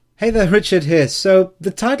Hey there, Richard here. So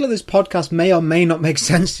the title of this podcast may or may not make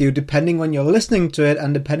sense to you depending when you're listening to it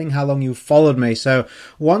and depending how long you've followed me. So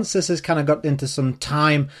once this has kind of got into some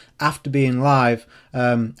time after being live,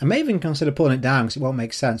 I may even consider pulling it down because it won't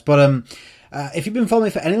make sense. But if you've been following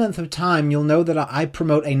me for any length of time, you'll know that I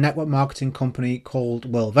promote a network marketing company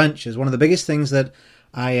called Worldventures. One of the biggest things that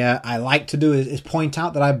I like to do is point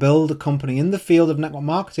out that I build a company in the field of network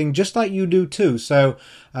marketing just like you do too. So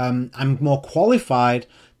I'm more qualified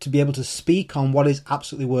to be able to speak on what is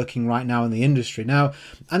absolutely working right now in the industry. Now,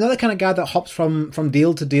 I'm not the kind of guy that hops from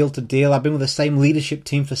deal to deal to deal. I've been with the same leadership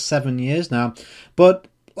team for 7 years now. But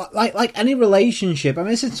like any relationship, I mean,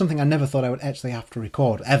 this is something I never thought I would actually have to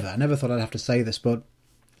record, ever. I never thought I'd have to say this, but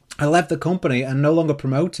I left the company and no longer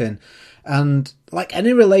promoting. And like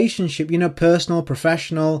any relationship, you know, personal,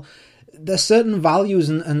 professional, there's certain values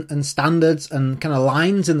and standards and kind of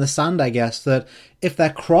lines in the sand, I guess, that if they're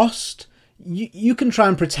crossed, you can try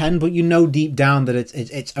and pretend, but you know deep down that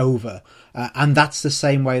it's over. And that's the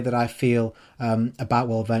same way that I feel about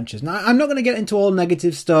Worldventures. Now, I'm not going to get into all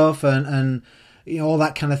negative stuff and you know, all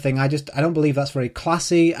that kind of thing. I don't believe that's very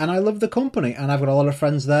classy, and I love the company, and I've got a lot of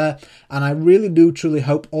friends there, and I really do truly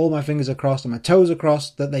hope, all my fingers are crossed and my toes are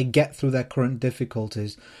crossed, that they get through their current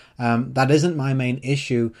difficulties. That isn't my main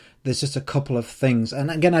issue. There's just a couple of things, and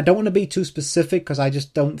again, I don't want to be too specific because I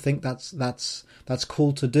just don't think that's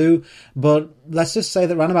cool to do. But let's just say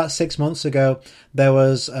that around about 6 months ago, there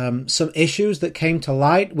was some issues that came to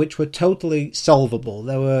light which were totally solvable.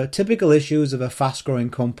 There were typical issues of a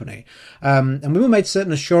fast-growing company, and we made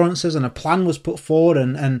certain assurances, and a plan was put forward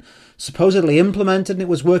and supposedly implemented, and it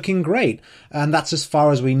was working great. And that's as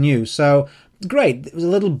far as we knew. So great, it was a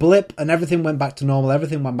little blip and everything went back to normal,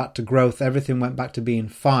 everything went back to growth, everything went back to being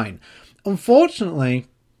fine. Unfortunately,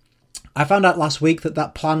 I found out last week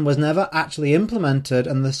that plan was never actually implemented,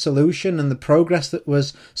 and the solution and the progress that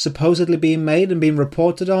was supposedly being made and being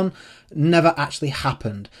reported on never actually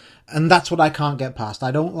happened. And that's what I can't get past.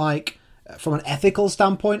 I don't like, from an ethical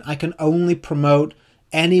standpoint, I can only promote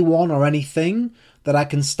anyone or anything that I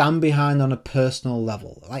can stand behind on a personal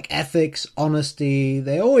level. Like ethics, honesty,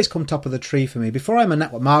 they always come top of the tree for me. Before I'm a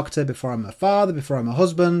network marketer, before I'm a father, before I'm a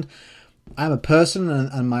husband, I'm a person,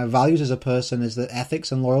 and my values as a person is that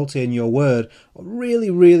ethics and loyalty and your word are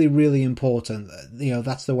really, really, really important. You know,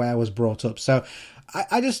 that's the way I was brought up. So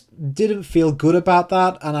I just didn't feel good about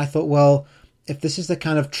that, and I thought, well, if this is the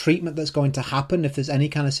kind of treatment that's going to happen, if there's any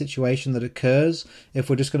kind of situation that occurs, if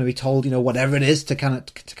we're just going to be told, you know, whatever it is to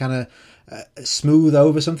kind of smooth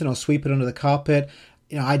over something or sweep it under the carpet,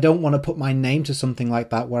 you know, I don't want to put my name to something like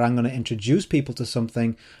that where I'm going to introduce people to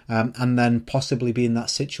something and then possibly be in that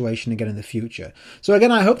situation again in the future. So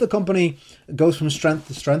again, I hope the company goes from strength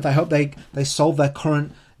to strength. I hope they solve their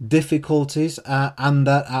current difficulties and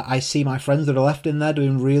that I see my friends that are left in there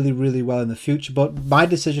doing really, really well in the future. But my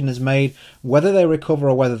decision is made, whether they recover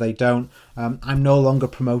or whether they don't. I'm no longer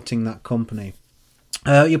promoting that company.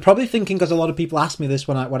 You're probably thinking, because a lot of people ask me this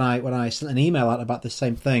when I sent an email out about this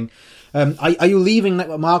same thing, are you leaving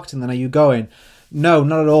network marketing then? Are you going? No,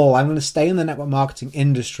 not at all. I'm going to stay in the network marketing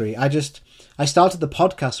industry. I started the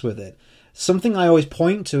podcast with it. Something I always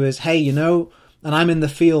point to is, hey, you know, and I'm in the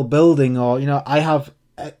field building, or, you know, I have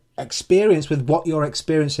experience with what you're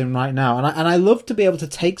experiencing right now. And I love to be able to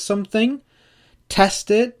take something, test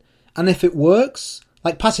it, and if it works,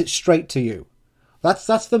 like pass it straight to you. That's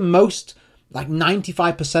the most, like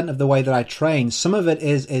 95% of the way that I train. Some of it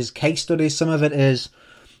is case studies, some of it is,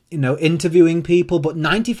 you know, interviewing people, but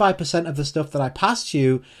 95% of the stuff that I pass to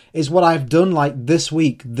you is what I've done like this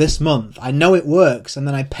week, this month. I know it works, and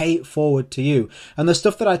then I pay it forward to you. And the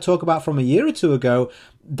stuff that I talk about from a year or two ago,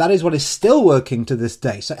 that is what is still working to this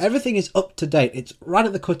day. So everything is up to date. It's right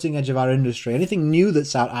at the cutting edge of our industry. Anything new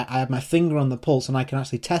that's out, I have my finger on the pulse, and I can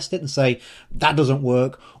actually test it and say, that doesn't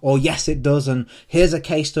work, or yes, it does, and here's a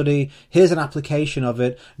case study, here's an application of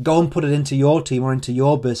it, go and put it into your team or into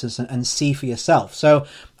your business and see for yourself. So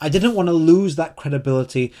I didn't want to lose that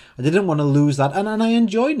credibility. I didn't want to lose that, and I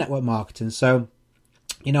enjoy network marketing. So,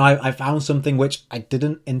 you know, I found something which I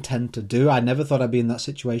didn't intend to do. I never thought I'd be in that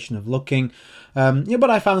situation of looking. But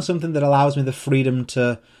I found something that allows me the freedom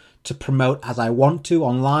to promote as I want to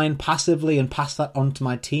online passively and pass that on to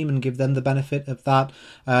my team and give them the benefit of that.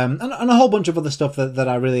 And a whole bunch of other stuff that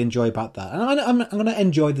I really enjoy about that. And I'm going to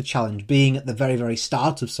enjoy the challenge. Being at the very, very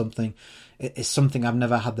start of something is something I've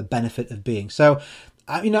never had the benefit of being. So,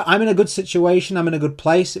 you know, I'm in a good situation. I'm in a good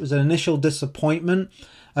place. It was an initial disappointment.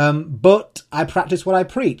 But I practice what I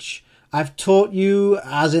preach. I've taught you,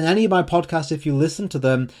 as in any of my podcasts, if you listen to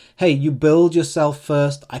them, hey, you build yourself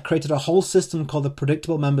first. I created a whole system called the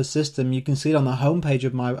Predictable Member System. You can see it on the homepage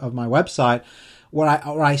of my website, where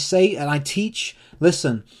I say and I teach,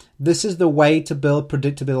 listen, this is the way to build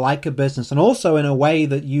predictably like a business, and also in a way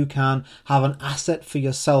that you can have an asset for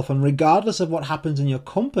yourself. And regardless of what happens in your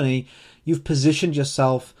company, you've positioned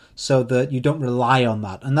yourself so that you don't rely on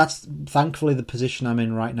that. And that's thankfully the position I'm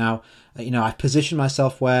in right now. I've positioned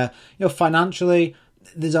myself where, financially,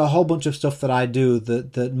 there's a whole bunch of stuff that I do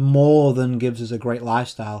that more than gives us a great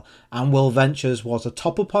lifestyle. And World Ventures was a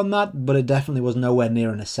top up on that, but it definitely was nowhere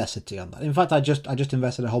near a necessity on that. In fact, I just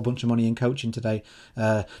invested a whole bunch of money in coaching today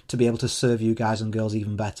to be able to serve you guys and girls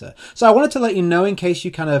even better. So I wanted to let you know, in case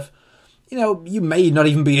you kind of, you may not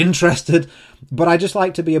even be interested, but I just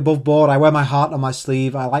like to be above board. I wear my heart on my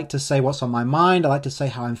sleeve. I like to say what's on my mind. I like to say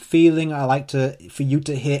how I'm feeling. I like for you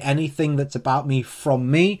to hear anything that's about me from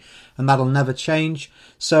me, and that'll never change.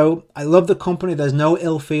 So I love the company. There's no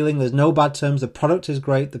ill feeling. There's no bad terms. The product is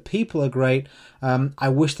great. The people are great. I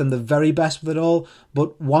wish them the very best with it all.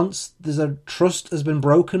 But once there's a trust has been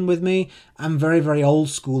broken with me, I'm very, very old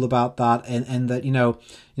school about that. And that,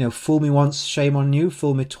 fool me once, shame on you.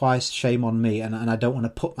 Fool me twice, shame on me. And I don't want to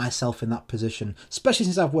put myself in that position, especially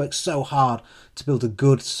since I've worked so hard to build a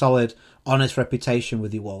good, solid, honest reputation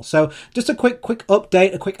with you all. So just a quick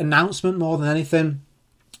update, a quick announcement more than anything.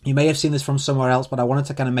 You may have seen this from somewhere else, but I wanted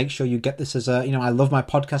to kind of make sure you get this as I love my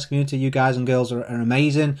podcast community. You guys and girls are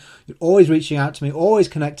amazing. You're always reaching out to me, always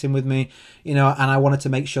connecting with me, and I wanted to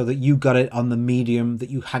make sure that you got it on the medium that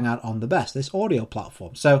you hang out on the best, this audio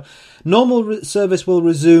platform. So normal service will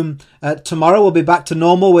resume tomorrow. We'll be back to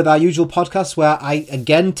normal with our usual podcast, where I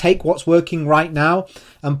again take what's working right now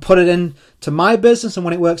and put it in to my business, and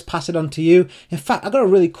when it works, pass it on to you. In fact, I've got a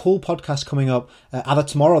really cool podcast coming up either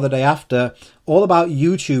tomorrow or the day after, all about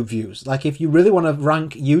YouTube views. Like, if you really want to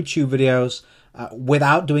rank YouTube videos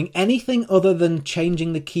without doing anything other than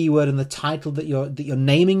changing the keyword and the title that you're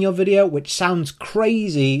naming your video, which sounds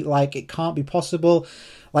crazy, like it can't be possible.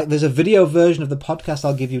 Like, there's a video version of the podcast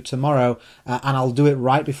I'll give you tomorrow, and I'll do it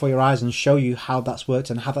right before your eyes and show you how that's worked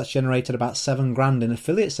and how that's generated about $7,000 in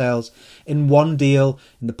affiliate sales in one deal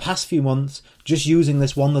in the past few months, just using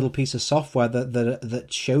this one little piece of software that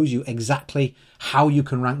shows you exactly how you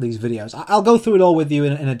can rank these videos. I'll go through it all with you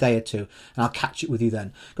in a day or two, and I'll catch it with you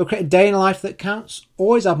then. Go create a day in a life that counts.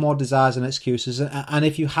 Always have more desires than excuses. And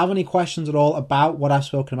if you have any questions at all about what I've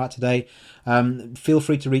spoken about today, feel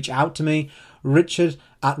free to reach out to me,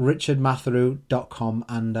 richard@richardmatheru.com,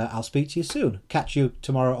 and I'll speak to you soon. Catch you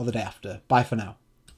tomorrow or the day after. Bye for now.